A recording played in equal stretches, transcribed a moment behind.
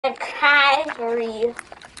A Kyrie.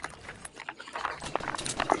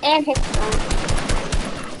 And his son.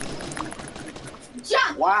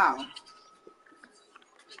 Jump! Wow.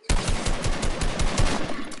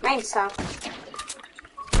 Mine sucks.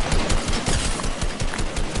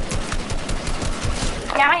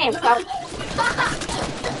 Yeah, I am sucks.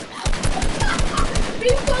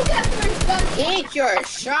 Eat your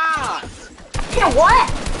shot. Yeah,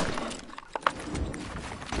 what?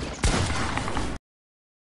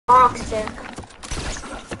 Toxic.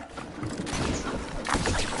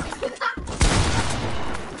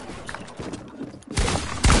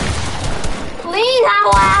 Please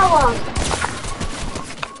allow him.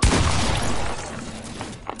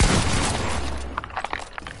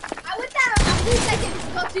 I would at least I can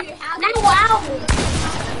go to your house.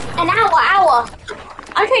 An hour.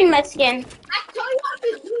 I'm trading Mexican. I told you what to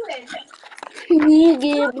do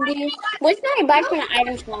it. What's my buy from the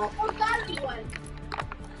item shop?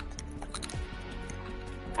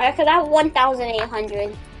 Alright, cause I have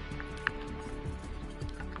 1,800.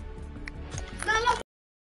 No, look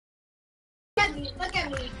at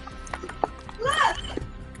me. Look!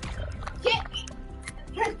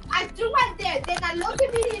 I threw one there, then I looked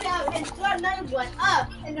at it up and threw another one up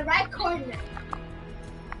in the right corner.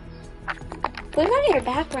 Put it on your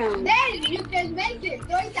background. Then you just meant it.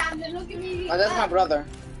 Throw it down and look at me. Oh, that's my brother.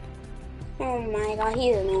 Oh my god,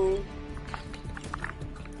 he's annoying.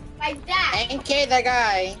 Like that. NK that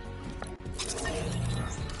guy.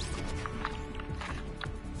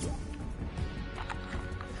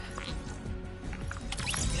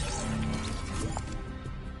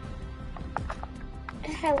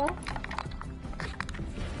 Hello?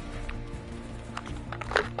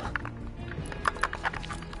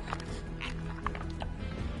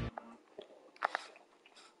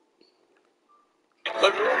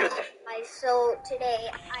 So today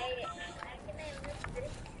I'm gonna use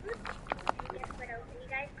this tooth. And guess what else? If you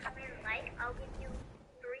guys comment and like, I'll give you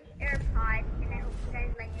 3 AirPods, and I hope you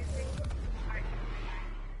guys like this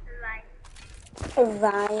video.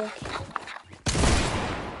 Bye. Bye.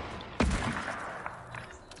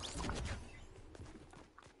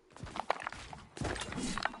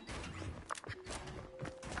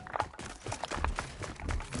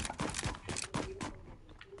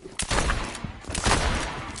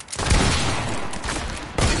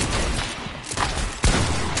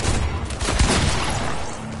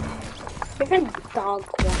 Different dog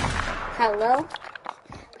one. Hello?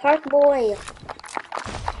 Park boy.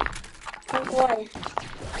 Park boy.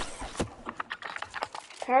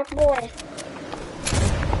 Park boy.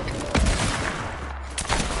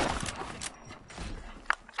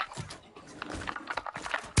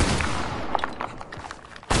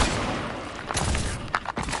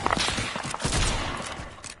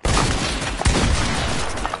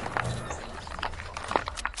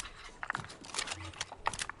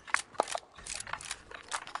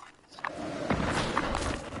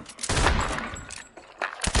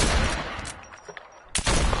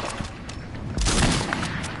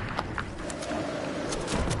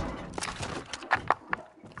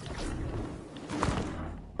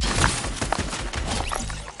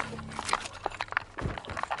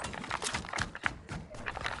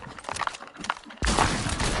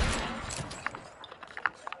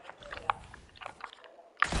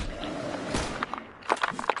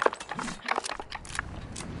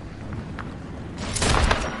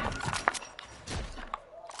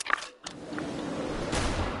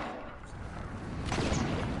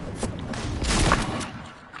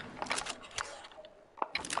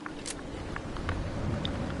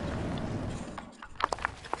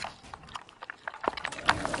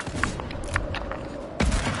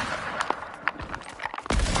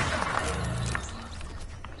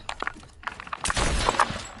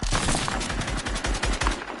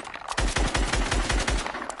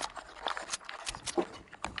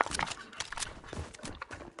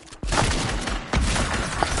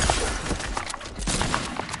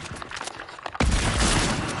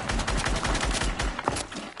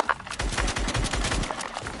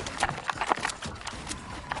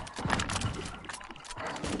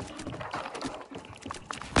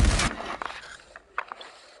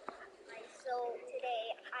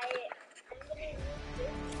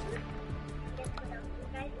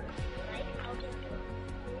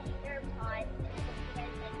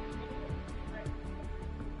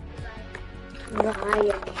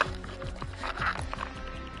 Ryan.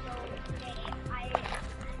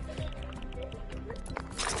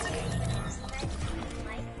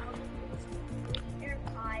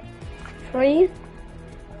 Free?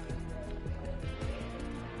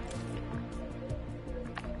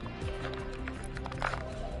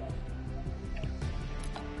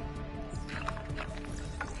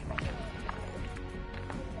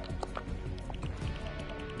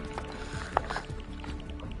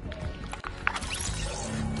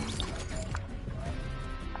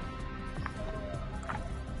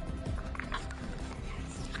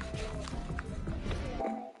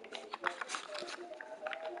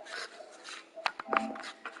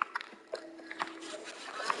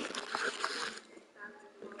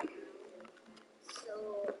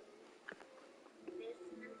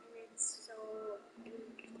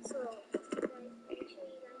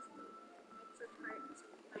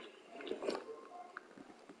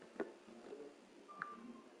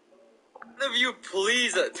 you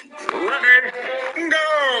please? Ready?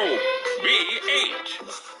 Go!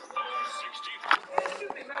 BH.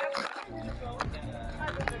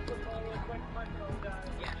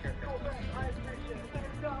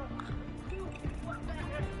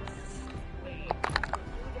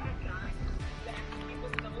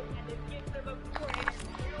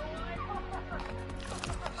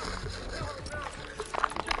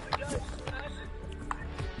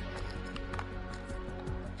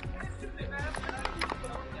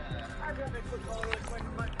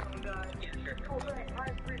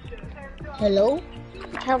 Hello?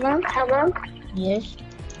 Hello? Yes.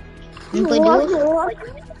 Introduce? What?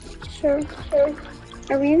 Sure.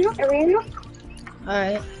 Arena?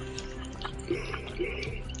 Alright.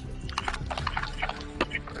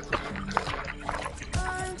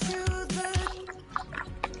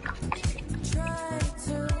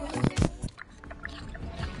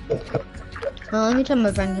 Let me tell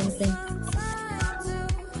my friend something.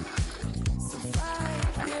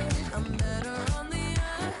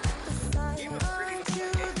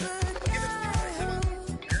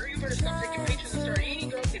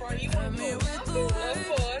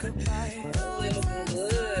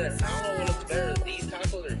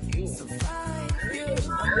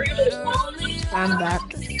 I'm back.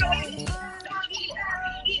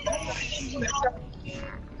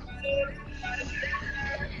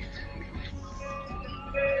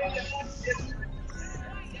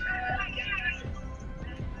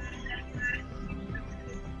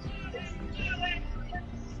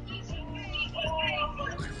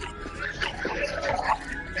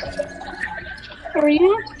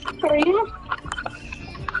 Arena?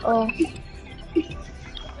 Oh.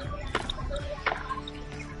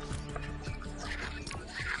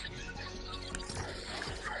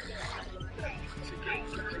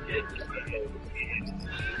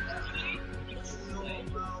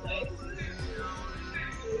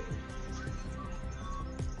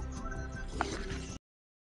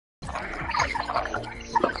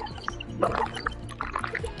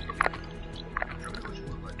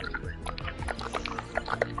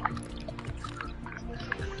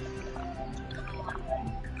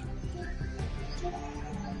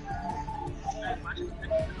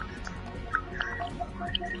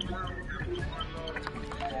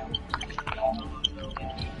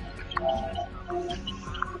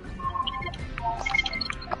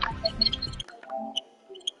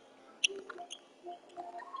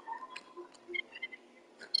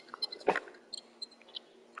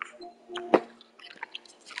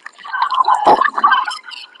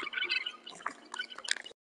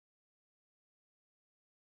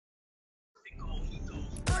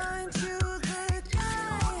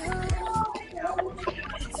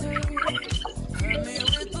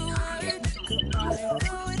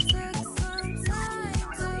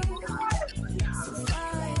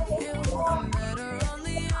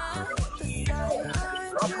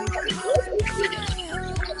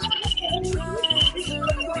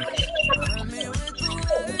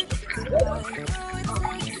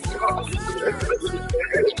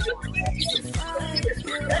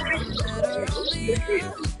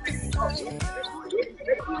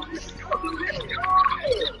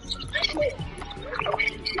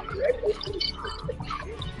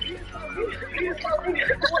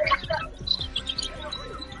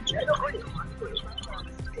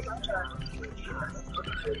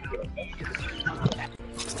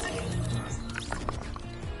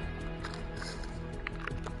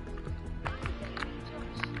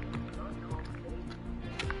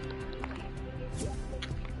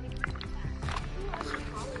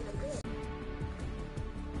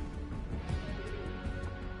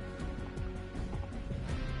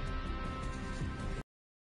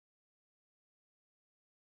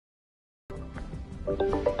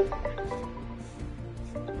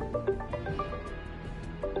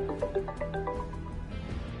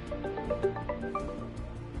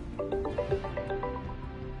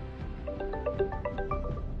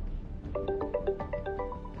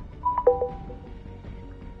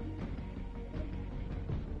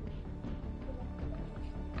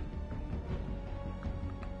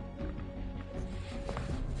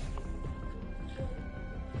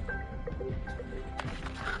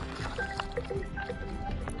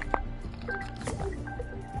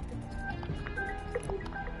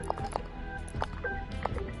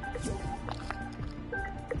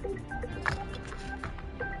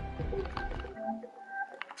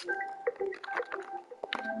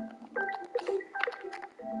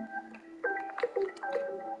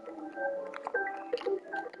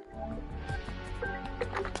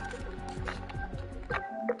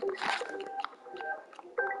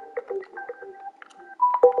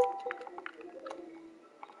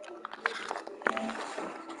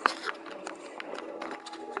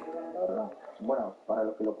 Bueno, para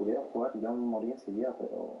los que lo pudieron jugar, yo morí enseguida,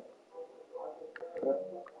 pero...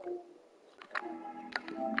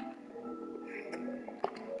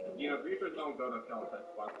 You know, griefers don't go to Caltech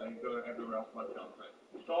spots, they go to everywhere else but Caltech.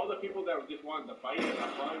 So all the people that just wanted to fight and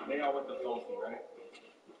have fun, they all went to Salty, right?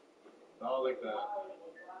 So all like the,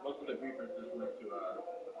 most of the griefers just went to,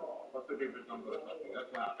 most of the griefers don't go to Salty.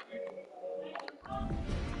 That's what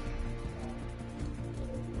happened, eh?